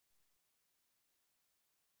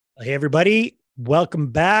Hey, everybody. Welcome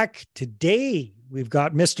back. Today, we've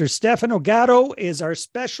got Mr. Steffan Ogato is our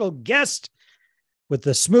special guest with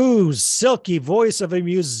the smooth, silky voice of a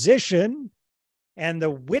musician and the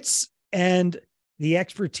wits and the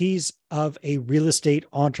expertise of a real estate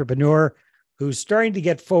entrepreneur who's starting to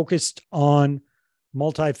get focused on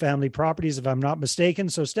multifamily properties, if I'm not mistaken.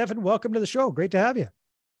 So, Steffan, welcome to the show. Great to have you.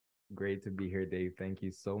 Great to be here, Dave. Thank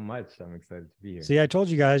you so much. I'm excited to be here. See, I told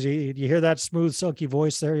you guys, you hear that smooth, silky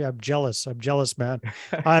voice there? I'm jealous. I'm jealous, man.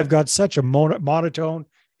 I've got such a monotone.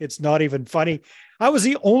 It's not even funny. I was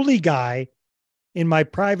the only guy in my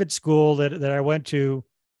private school that I went to,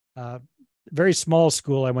 very small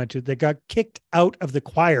school I went to, that got kicked out of the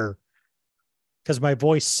choir because my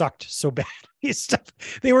voice sucked so bad.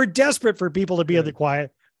 They were desperate for people to be in the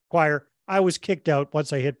choir. I was kicked out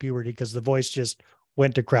once I hit puberty because the voice just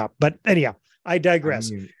went to crap. But anyhow, I I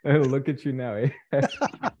digress. mean, look at you now, eh?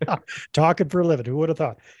 Talking for a living. Who would have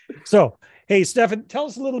thought? So, hey, Steffan, tell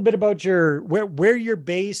us a little bit about your where you're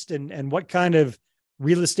based and what kind of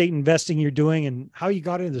real estate investing you're doing and how you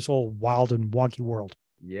got into this whole wild and wonky world.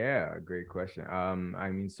 Yeah, great question.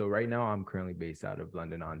 So right now I'm currently based out of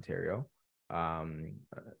London, Ontario. Um,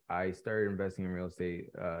 I started investing in real estate.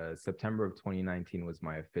 September of 2019 was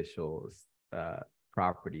my official uh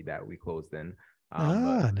property that we closed in.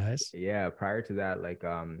 But Nice. yeah, prior to that,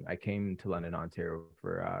 I came to London, Ontario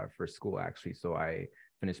for school actually. So I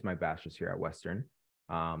finished my bachelor's here at Western.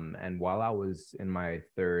 And while I was in my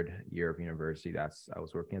third year of university, that's I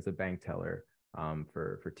was working as a bank teller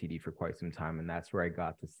for TD for quite some time, and that's where I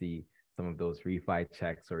got to see some of those refi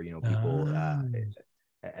checks or people Ah,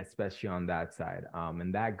 especially on that side.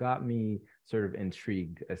 And that got me sort of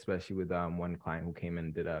intrigued, especially with one client who came in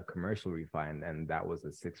and did a commercial refi, and that was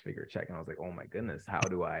a six-figure check. And I was like, oh my goodness, how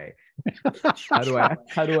do I how do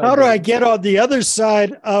get I get on the other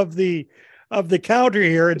side of the counter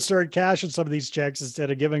here and start cashing some of these checks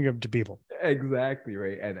instead of giving them to people? exactly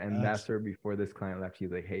right? And That's that's where before this client left,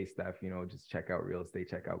 he's like, hey, Steph, just check out real estate,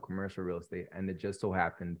 check out commercial real estate. And it just so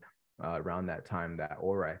happened around that time that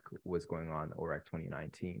OREC was going on, OREC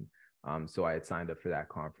 2019. So I had signed up for that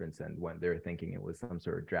conference and went there thinking it was some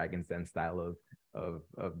sort of Dragon's Den style of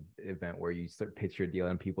event where you sort of pitch your deal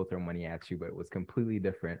and people throw money at you, but it was completely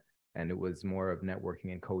different. And it was more of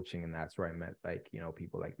networking and coaching. And that's where I met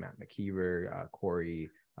people like Matt McKeever, Corey,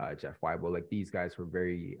 Jeff Weibel. Like these guys were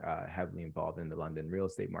very heavily involved in the London real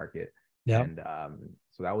estate market. yeah. And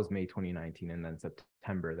so that was May 2019. And then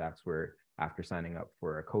September, that's where after signing up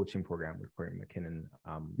for a coaching program with Corey McKinnon,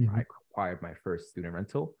 Mhm. I acquired my first student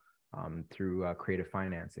rental through creative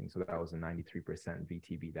financing. So that was a 93%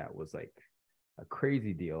 VTB. That was like a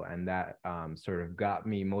crazy deal. And that sort of got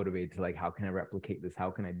me motivated to like, how can I replicate this? How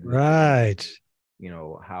can I do this with my, Right.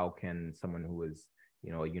 how can someone who is,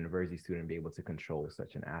 a university student be able to control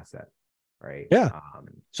such an asset? Right. Yeah.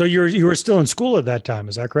 So you were still in school at that time,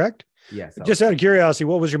 is that correct? Yes, I Just was out of curiosity,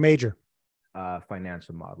 what was your major?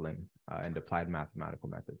 financial modeling and applied mathematical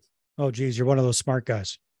methods. Oh, geez, you're one of those smart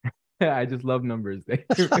guys. I just love numbers.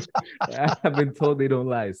 I've been told they don't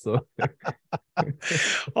lie. So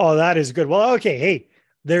Oh, that is good. Well, okay. Hey,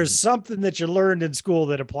 there's something that you learned in school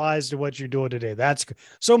that applies to what you're doing today. That's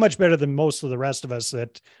so much better than most of the rest of us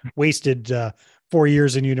that wasted 4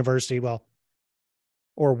 years in university. Well,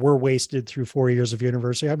 or were wasted through 4 years of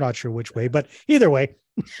university. I'm not sure which way, but either way,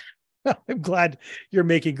 I'm glad you're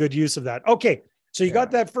making good use of that. Okay. So you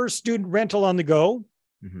got yeah. that first student rental on the go.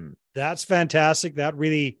 Mhm. That's fantastic. That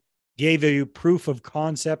really gave you proof of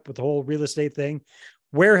concept with the whole real estate thing.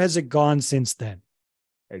 Where has it gone since then?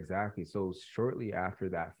 Exactly. So shortly after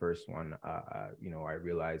that first one, I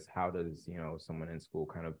realized how does, someone in school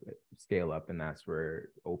kind of scale up, and that's where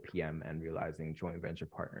OPM and realizing joint venture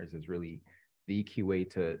partners is really the key way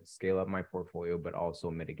to scale up my portfolio, but also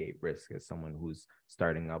mitigate risk as someone who's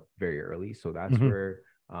starting up very early. So that's Mm-hmm. where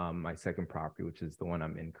my second property, which is the one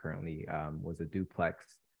I'm in currently, was a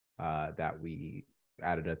duplex that we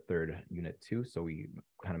added a third unit to. So we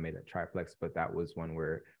kind of made a triplex, but that was one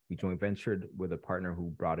where we joint ventured with a partner who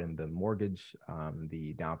brought in the mortgage,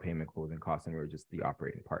 the down payment, closing costs, and we were just the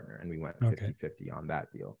operating partner. And we went Okay. 50-50 on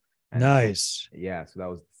that deal. And so, Nice. yeah, so that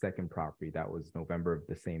was the second property. That was November of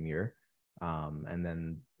the same year. And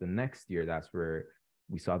then the next year, that's where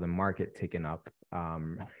we saw the market ticking up.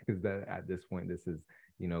 Because at this point, this is,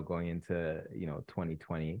 going into,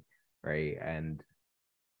 2020, right? And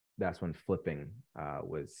that's when flipping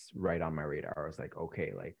was right on my radar. I was like,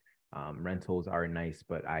 okay, like rentals are nice,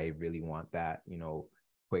 but I really want that,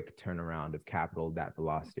 quick turnaround of capital, that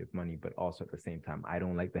velocity of money, but also at the same time, I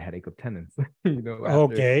don't like the headache of tenants.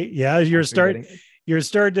 Okay. Yeah. Getting You're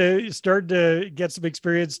start to get some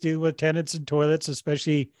experience dealing with tenants and toilets,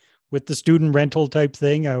 especially with the student rental type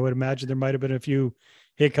thing. I would imagine there might have been a few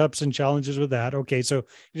hiccups and challenges with that. Okay. So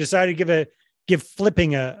you decided to give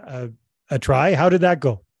flipping a try. How did that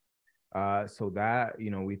go? so that,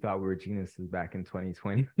 we thought we were geniuses back in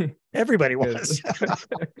 2020. Everybody Because was.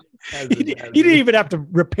 as, You didn't even have to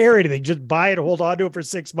repair anything. Just buy it, hold on to it for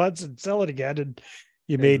 6 months and sell it again. And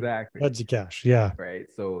you made exactly tons of cash. Yeah. right.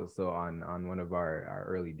 So on one of our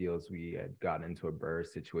early deals, we had gotten into a burr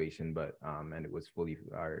situation, but and it was fully,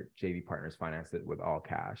 our JV partners financed it with all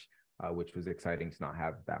cash, which was exciting to not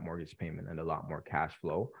have that mortgage payment and a lot more cash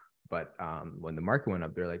flow. But when the market went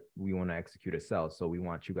up, they're like, we want to execute a sell. So we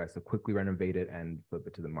want you guys to quickly renovate it and flip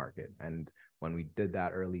it to the market. And when we did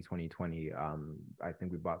that early 2020, I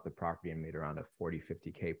think we bought the property and made around a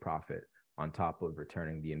 40-50K profit on top of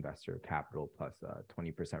returning the investor capital plus a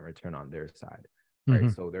 20% return on their side. Right.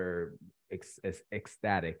 So they're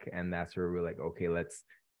ecstatic. And that's where we're like, okay, let's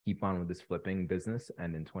keep on with this flipping business.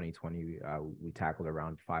 And in 2020, we tackled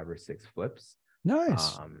around 5 or 6 flips.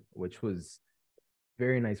 Nice. Which was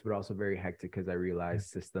very nice, but also very hectic because I realized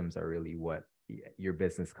systems are really what your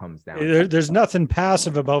business comes down to. There's nothing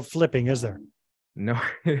passive about flipping, is there? No,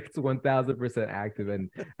 it's 1000% active. And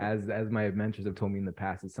as my mentors have told me in the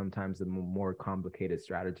past, it's sometimes a more complicated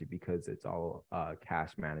strategy because it's all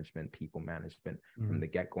cash management, people management from the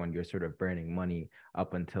get-go. And you're sort of burning money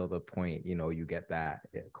up until the point, you get that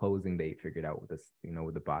closing date figured out with this,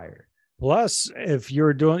 with the buyer. Plus, if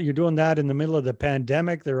you're doing that in the middle of the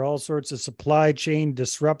pandemic, there are all sorts of supply chain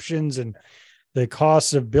disruptions and the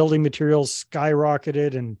costs of building materials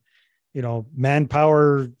skyrocketed and,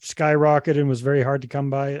 manpower skyrocketed and was very hard to come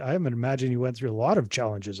by. I would imagine you went through a lot of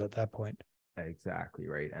challenges at that point. Exactly.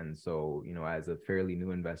 Right. And so, as a fairly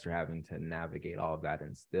new investor, having to navigate all of that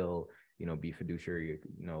and still, be fiduciary,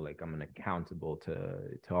 like I'm accountable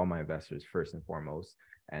to all my investors first and foremost.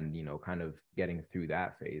 And, kind of getting through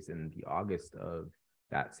that phase in the August of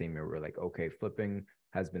that same year, we're like, okay, flipping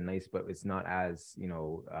has been nice, but it's not as,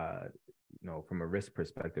 from a risk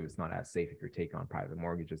perspective, it's not as safe if you're taking on private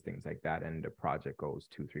mortgages, things like that. And the project goes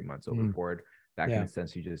 2-3 months overboard. That can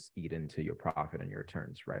essentially just eat into your profit and your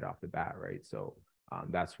returns right off the bat. Right. So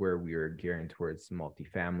that's where we were gearing towards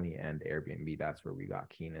multifamily and Airbnb. That's where we got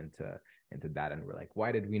keen into that. And we're like,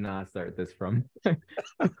 why did we not start this from?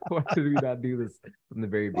 Why did we not do this from the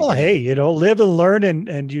very beginning? Well, hey, live and learn,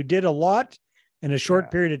 and you did a lot in a short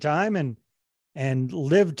period of time and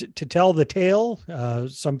lived to tell the tale.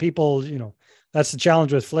 Some people, that's the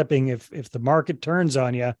challenge with flipping. If the market turns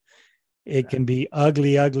on you, it can be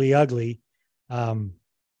ugly, ugly, ugly. Not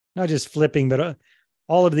just flipping, but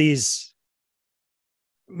all of these,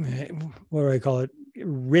 what do I call it?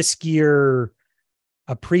 Riskier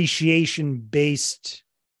appreciation based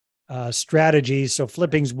strategies. So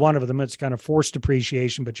flipping's one of them. It's kind of forced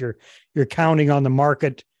appreciation, but you're counting on the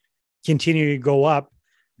market continuing to go up.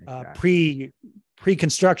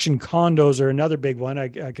 Pre-construction condos are another big one. I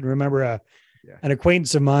can remember an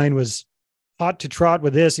acquaintance of mine was hot to trot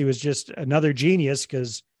with this. He was just another genius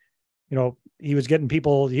because, he was getting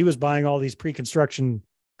people, he was buying all these pre-construction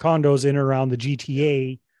condos in and around the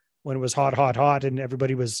GTA when it was hot, and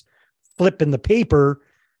everybody was flipping the paper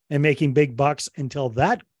and making big bucks until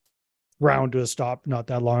that ground to a stop not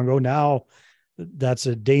that long ago. Now that's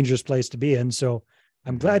a dangerous place to be in. So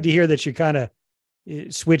I'm glad to hear that you kind of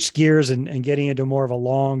switched gears and getting into more of a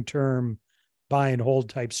long-term buy and hold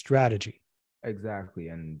type strategy. Exactly.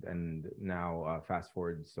 And now fast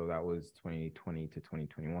forward. So that was 2020 to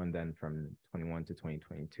 2021. Then from 21 to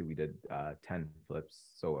 2022, we did 10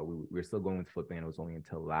 flips. So we were still going with flipping. And it was only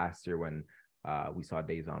until last year when we saw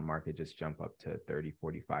days on market just jump up to 30,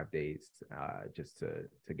 45 days just to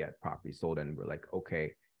get property sold. And we're like,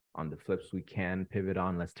 okay, on the flips, we can pivot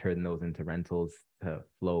on. Let's turn those into rentals to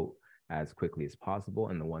float as quickly as possible.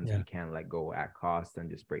 And the ones we can let go at cost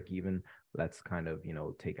and just break even, let's kind of,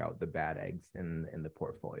 take out the bad eggs in the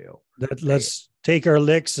portfolio. Let's take our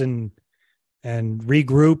licks and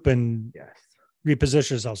regroup and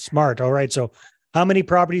reposition ourselves. Smart. All right. So how many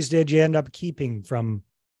properties did you end up keeping from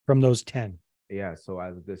those 10? Yeah. So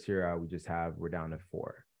as of this year, we're down to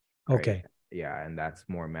 4. Okay. Right? Yeah. And that's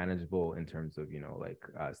more manageable in terms of,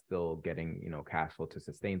 still getting, cash flow to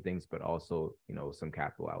sustain things, but also, some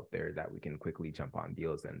capital out there that we can quickly jump on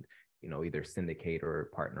deals and, either syndicate or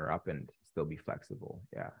partner up and still be flexible.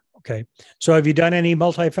 Yeah. Okay. So have you done any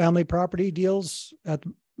multifamily property deals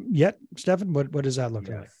yet, Steffan? What does that look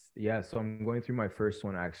like? Yes. Yeah. So I'm going through my first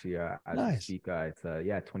one actually as we Nice. speak. It's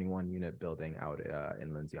a 21 unit building out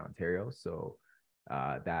in Lindsay, Ontario. So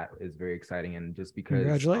that is very exciting. And just because on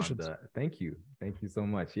Congratulations. the thank you so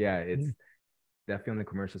much. Yeah, Yeah. it's definitely on the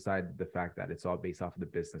commercial side, the fact that it's all based off of the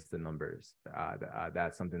business, the numbers.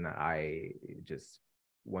 That's something that I just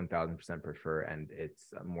 1000% prefer, and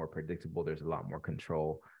it's more predictable. There's a lot more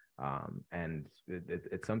control. And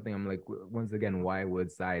it's something I'm like, once again, why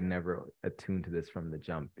was I never attuned to this from the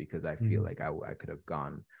jump? Because I feel Mhm. like I could have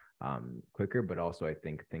gone quicker, but also I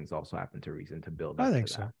think things also happen to reason to build I up think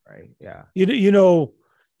to that, so. right? Yeah.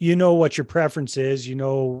 You know what your preference is. You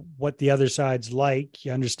know what the other side's like.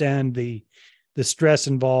 You understand the stress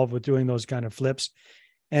involved with doing those kind of flips.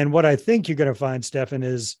 And what I think you're going to find, Steffan,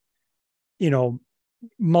 is, you know,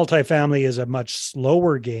 multifamily is a much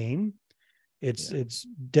slower game. Yeah. It's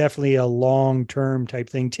definitely a long term type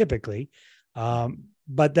thing typically,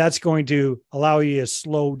 but that's going to allow you to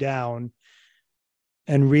slow down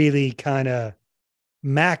and really kind of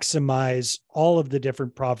maximize all of the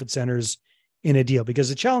different profit centers in a deal. Because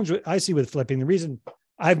the challenge I see with flipping, the reason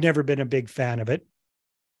I've never been a big fan of it,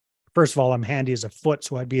 first of all, I'm handy as a foot,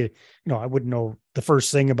 so I wouldn't know the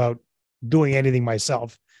first thing about doing anything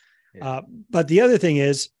myself. Yeah. But the other thing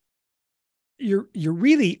is, you're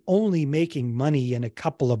really only making money in a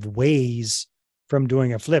couple of ways from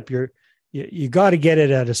doing a flip. You got to get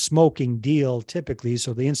it at a smoking deal typically,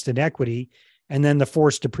 so the instant equity, and then the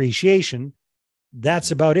forced depreciation.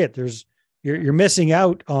 That's about it. You're missing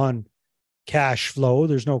out on cash flow.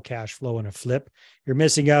 There's no cash flow in a flip. You're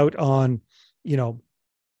missing out on, you know,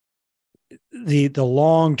 the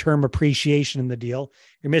long-term appreciation in the deal.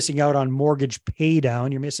 You're missing out on mortgage pay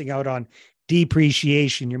down. You're missing out on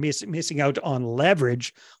depreciation. You're missing out on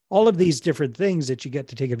leverage. All of these different things that you get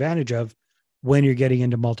to take advantage of when you're getting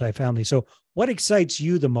into multifamily. So what excites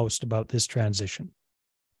you the most about this transition?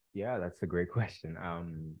 Yeah, that's a great question.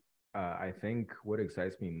 I think what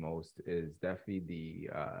excites me most is definitely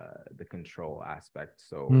the control aspect.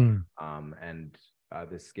 So, Hmm. and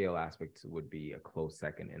the scale aspect would be a close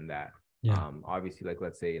second in that. Yeah. Obviously, like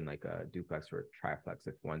let's say in like a duplex or a triplex,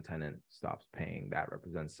 if one tenant stops paying, that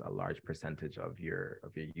represents a large percentage of your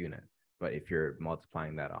unit. But if you're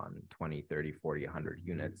multiplying that on 20, 30, 40, 100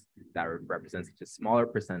 units, that represents a smaller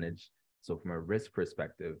percentage. So from a risk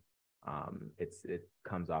perspective, it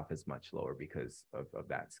comes off as much lower because of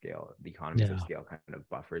that scale. The economies of Yeah. scale kind of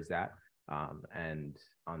buffers that. And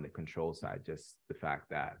on the control side, just the fact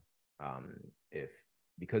that if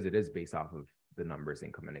because it is based off of the numbers,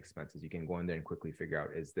 income and expenses, you can go in there and quickly figure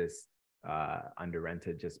out, is this under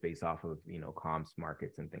rented just based off of comps,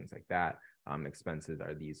 markets, and things like that. Expenses,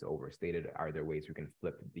 are these overstated? Are there ways we can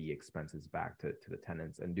flip the expenses back to the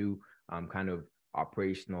tenants and do kind of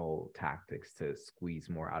operational tactics to squeeze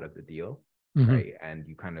more out of the deal, Mm-hmm. right? And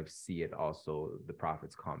you kind of see it also, the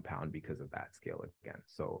profits compound because of that scale again.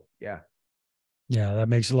 So yeah. Yeah, that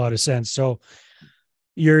makes a lot of sense. So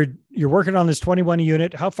you're working on this 21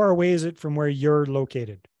 unit. How far away is it from where you're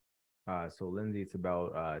located? So Lindsay, it's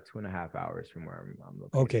about 2.5 hours from where I'm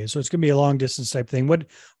located. Okay, so it's going to be a long distance type thing. What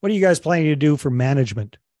are you guys planning to do for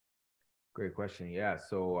management? Great question. Yeah.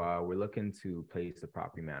 So we're looking to place a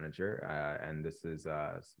property manager. And this is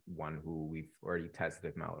one who we've already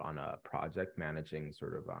tested him out on a project managing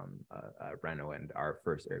sort of a reno and our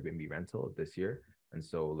first Airbnb rental of this year. And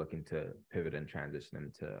so looking to pivot and transition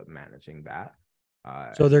him to managing that.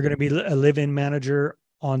 So And they're going to be a live-in manager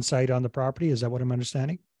on site on the property. Is that what I'm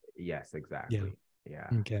understanding? yes, Yeah. exactly. Yeah.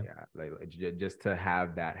 Okay. Yeah. Like just to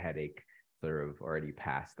have that headache sort of already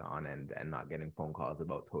passed on and not getting phone calls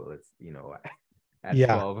about toilets, at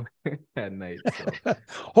Yeah. 12 at night. So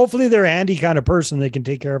Hopefully they're a handy kind of person. They can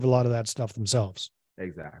take care of a lot of that stuff themselves.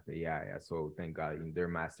 exactly. Yeah. Yeah. So thank God they're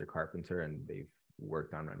master carpenter and they've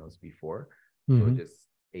worked on rentals before. So it Mm-hmm. just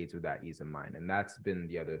aids with that ease of mind. And that's been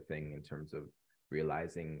the other thing in terms of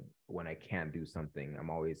realizing when I can't do something, I'm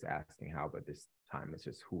always asking how, but this time it's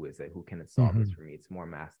just who is it? Who can it solve Mm-hmm. this for me? It's more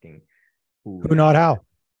masking who Who, not now. how.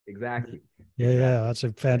 Exactly. Yeah, yeah, Exactly. that's a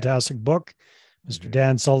Yeah. fantastic book. Mr. Mm-hmm.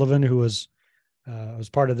 Dan Sullivan, who was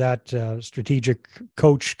part of that strategic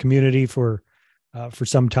coach community for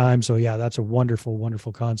some time. So yeah, that's a wonderful,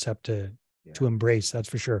 wonderful concept to Yeah. embrace. That's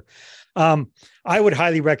for sure. I would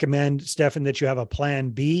highly recommend, Steffan, that you have a plan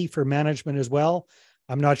B for management as well.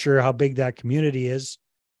 I'm not sure how big that community is.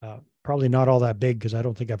 Probably not all that big because I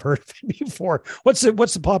don't think I've heard of it before. What's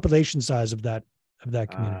the population size of that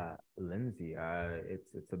community? Lindsay,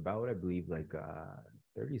 it's about, I believe, like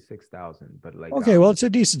 36,000, but like Okay, well, it's a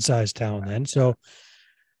decent sized town yeah, then. yeah.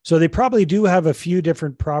 So they probably do have a few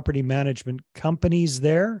different property management companies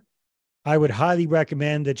there. I would highly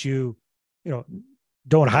recommend that you know,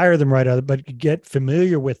 don't hire them right out, but get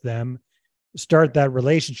familiar with them, start that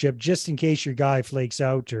relationship just in case your guy flakes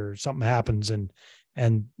out or something happens and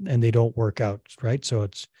they don't work out, right? So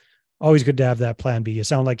it's always good to have that plan B. You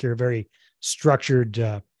sound like you're a very structured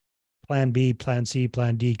plan B, plan C,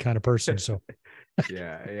 plan D kind of person. So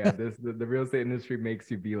Yeah. The real estate industry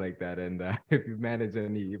makes you be like that. And if you manage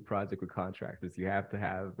any project with contractors, you have to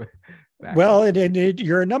have backup. well,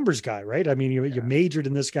 you're a numbers guy, right? I mean, you Yeah. majored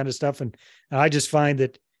in this kind of stuff, and I just find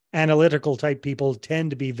that analytical type people tend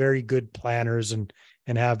to be very good planners and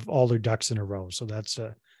have all their ducks in a row. So that's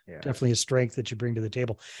Yeah. definitely a strength that you bring to the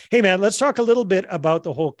table. Hey, man, let's talk a little bit about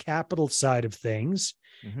the whole capital side of things.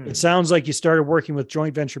 It Mm-hmm. sounds like you started working with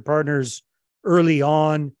joint venture partners early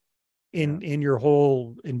on Yeah. in your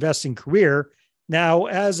whole investing career. Now,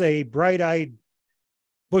 as a bright-eyed,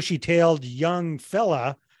 bushy-tailed young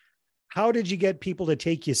fella, how did you get people to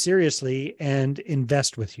take you seriously and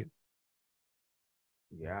invest with you?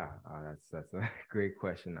 Yeah, that's a great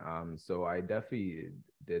question. So I definitely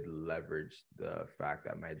did leverage the fact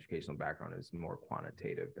that my educational background is more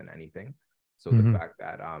quantitative than anything. So the Mm-hmm. fact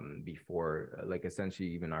that before, like essentially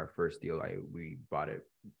even our first deal, we bought it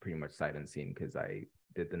pretty much sight unseen because I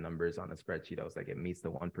did the numbers on a spreadsheet. I was like, it meets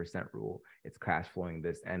the 1% rule. It's cash flowing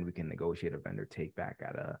this, and we can negotiate a vendor take back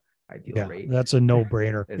at a ideal Yeah, rate. that's a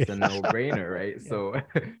no-brainer. It's a no-brainer, right? Yeah.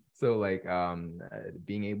 So like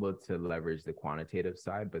being able to leverage the quantitative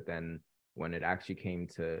side, but then when it actually came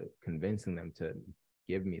to convincing them to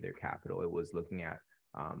give me their capital, it was looking at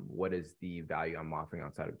what is the value I'm offering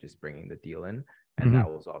outside of just bringing the deal in, and Mm-hmm.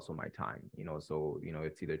 that was also my time. So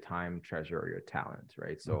it's either time, treasure, or your talent,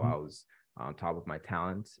 right? So Mm-hmm. I was on top of my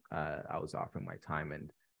talent. I was offering my time,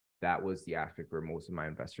 and that was the aspect where most of my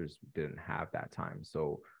investors didn't have that time.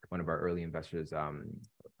 So one of our early investors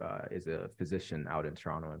is a physician out in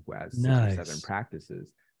Toronto who has 6 or 7 Nice.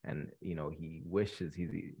 practices. And he wishes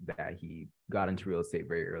that he got into real estate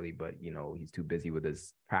very early, but he's too busy with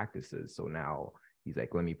his practices. So now he's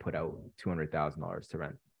like, let me put out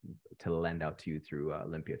 $200,000 to lend out to you through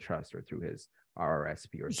Olympia Trust or through his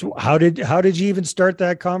RRSP or So something how like did how did you even start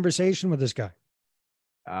that conversation with this guy?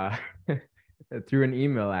 that. Through an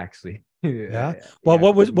email, actually. Yeah. Yeah, Well,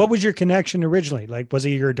 yeah. what was your connection originally? Like, was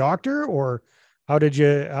he your doctor, or how did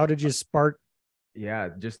you spark? Yeah,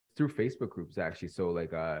 just through Facebook groups actually. So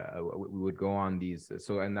like we would go on these,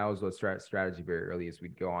 and that was what strategy very early is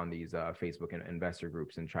we'd go on these Facebook and investor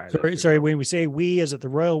groups and try to Sorry, figure out. when we say we, is it the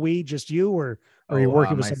royal we, just you, or are you Oh,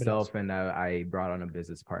 working with somebody else? myself, and I brought on a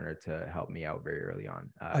business partner to help me out very early on.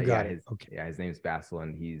 I got it. Okay. His name's Basil,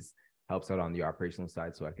 and he's helps out on the operational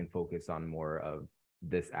side, so I can focus on more of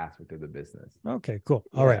this aspect of the business. Okay, cool.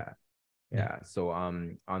 All right. Yeah. Yeah. Yeah. So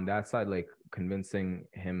on that side, like convincing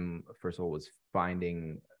him first of all was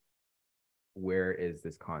finding where is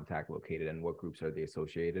this contact located and what groups are they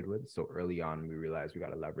associated with. So early on, we realized we got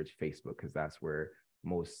to leverage Facebook because that's where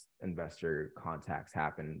most investor contacts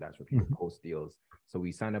happen. That's where people Mhm. post deals. So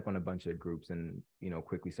we signed up on a bunch of groups and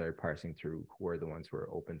quickly started parsing through who are the ones who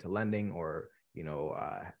are open to lending or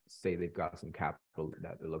say they've got some capital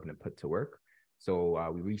that they're looking to put to work.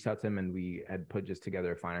 So we reached out to them and we had put just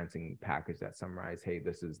together a financing package that summarized, hey,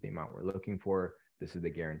 this is the amount we're looking for. This is the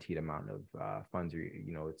guaranteed amount of funds.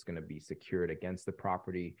 It's going to be secured against the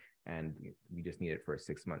property, and we just need it for a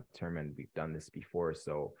 6-month term. And we've done this before,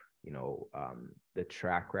 so the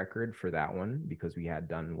track record for that one, because we had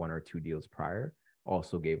done 1 or 2 deals prior,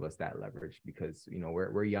 also gave us that leverage because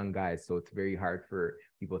we're young guys, so it's very hard for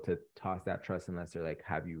people to toss that trust unless they're like,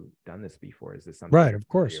 have you done this before? Is this something Right. you're Of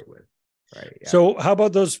course. familiar with? Right. Yeah. So, how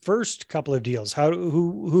about those first couple of deals?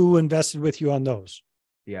 Who invested with you on those?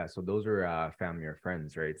 Yeah, so those are family or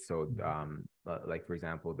friends, right? So, like for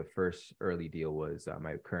example, the first early deal was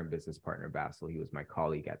my current business partner, Basil. He was my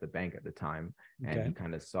colleague at the bank at the time, and he Okay.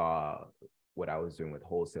 kind of saw what I was doing with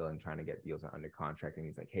wholesale and trying to get deals under contract. And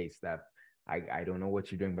he's like, "Hey, Steph, I don't know what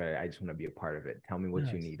you're doing, but I just want to be a part of it. Tell me what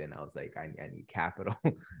you Nice. need." And I was like, "I need capital,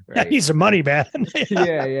 I right?" need some money, man.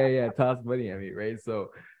 Yeah. Toss money at me, right?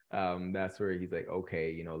 So that's where he's like,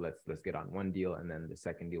 okay, let's get on one deal, and then the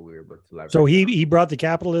second deal we were able to So leverage he brought the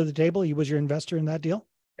capital to the table. He was your investor in that deal.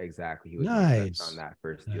 exactly. He was my investor on Nice. that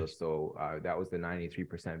first deal. Nice. So that was the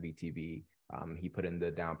 93% VTV. He put in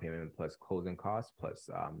the down payment plus closing costs plus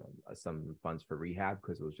some funds for rehab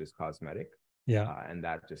because it was just cosmetic, Yeah. and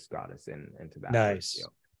that just got us into that first Nice.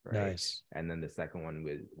 deal, right? Nice. And then the second one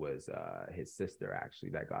was his sister actually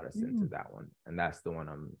that got us into Mm. that one, and that's the one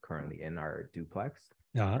I'm currently in our duplex,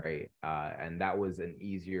 Uh-huh. right? And that was an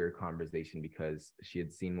easier conversation because she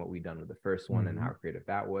had seen what we'd done with the first one and Mhm. how creative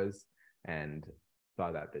that was, and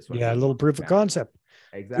saw that this one Yeah, a made little more proof of sense. concept.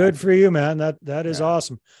 Good Exactly. for you, man. That is Yeah.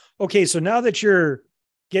 awesome. Okay, so now that you're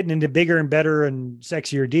getting into bigger and better and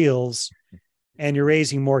sexier deals and you're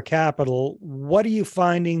raising more capital, what are you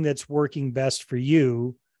finding that's working best for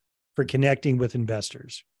you for connecting with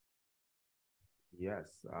investors?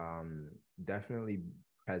 Yes, definitely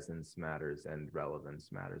presence matters and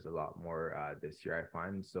relevance matters a lot more this year, I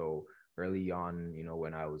find. So early on,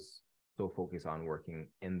 when I was so focused on working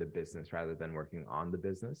in the business rather than working on the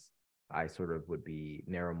business, I sort of would be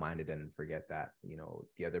narrow-minded and forget that,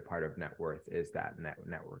 the other part of net worth is that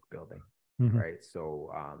network building, Mm-hmm. right?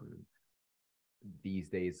 So these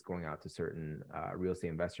days going out to certain real estate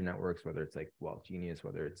investor networks, whether it's like Wealth Genius,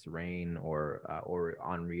 whether it's Rain or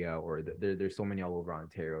Onria, or there's so many all over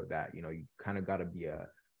Ontario that you kind of got to be a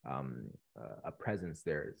presence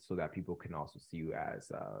there so that people can also see you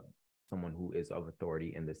as someone who is of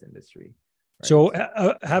authority in this industry, right? So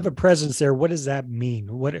have a presence there. What does that mean?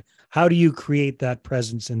 How do you create that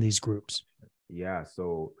presence in these groups? Yeah,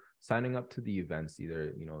 so signing up to the events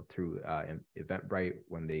either through Eventbrite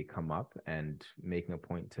when they come up, and making a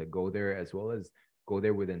point to go there, as well as go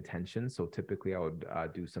there with intention. So typically I would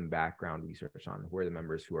do some background research on who are the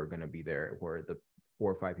members who are going to be there, who are the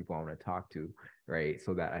 4 or 5 people I want to talk to, right?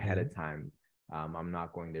 So that ahead of time, I'm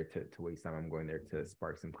not going there to waste time. I'm going there to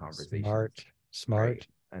spark some conversations, right? Smart.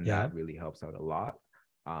 And Yeah. that really helps out a lot.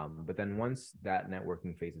 But then once that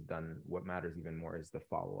networking phase is done, what matters even more is the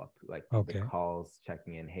follow-up, like the calls,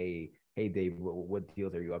 checking in. Hey Dave, what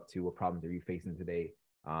deals are you up to? What problems are you facing today?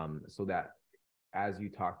 So that as you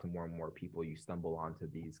talk to more and more people, you stumble onto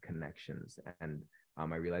these connections. And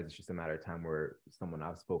I realize it's just a matter of time where someone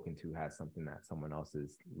I've spoken to has something that someone else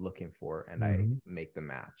is looking for, and I make the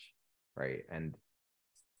match, right? And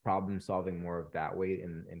problem solving more of that way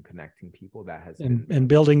in connecting people, that has been And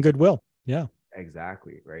building goodwill. Yeah.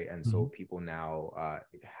 Exactly, right. And so people now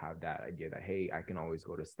have that idea that, hey, I can always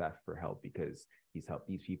go to Steph for help because he's helped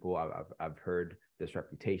these people. I've heard this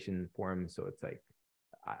reputation for him, so it's like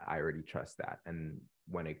I already trust that. And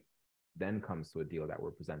when it then comes to a deal that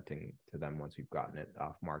we're presenting to them, once we've gotten it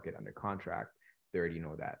off market under contract, they already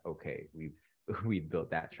know that, okay, we've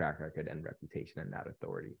built that track record and reputation and that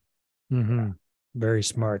authority. Yeah. Very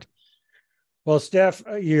smart. Well, Steph,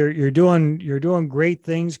 you're doing great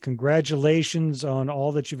things. Congratulations on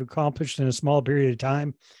all that you've accomplished in a small period of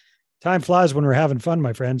time. Time flies when we're having fun,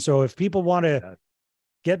 my friend. So if people want to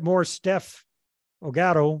get more Steph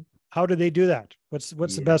Ogato, how do they do that? What's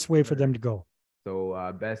the best way for them to go?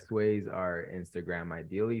 So best ways are Instagram,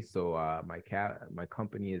 ideally. So my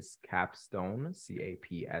company is Capstone,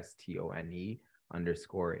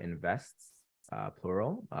 CAPSTONE_invests.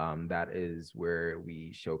 Plural. That is where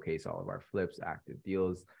we showcase all of our flips, active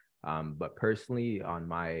deals. But personally, on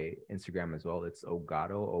my Instagram as well, it's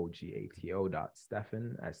Ogato,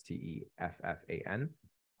 OGATO.Steffan, STEFFAN.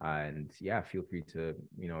 And yeah, feel free to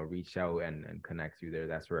reach out and connect through there.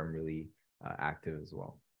 That's where I'm really active as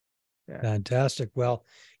well. Yeah. Fantastic. Well,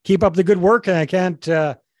 keep up the good work, and I can't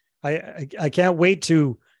wait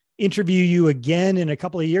to interview you again in a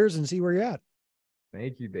couple of years and see where you're at.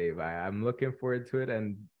 Thank you, Dave. I'm looking forward to it,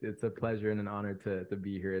 and it's a pleasure and an honor to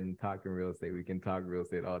be here and talking real estate. We can talk real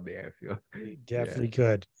estate all day, I feel. Definitely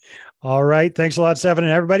could. All right. Thanks a lot, Steffan, and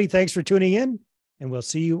everybody. Thanks for tuning in, and we'll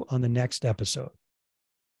see you on the next episode.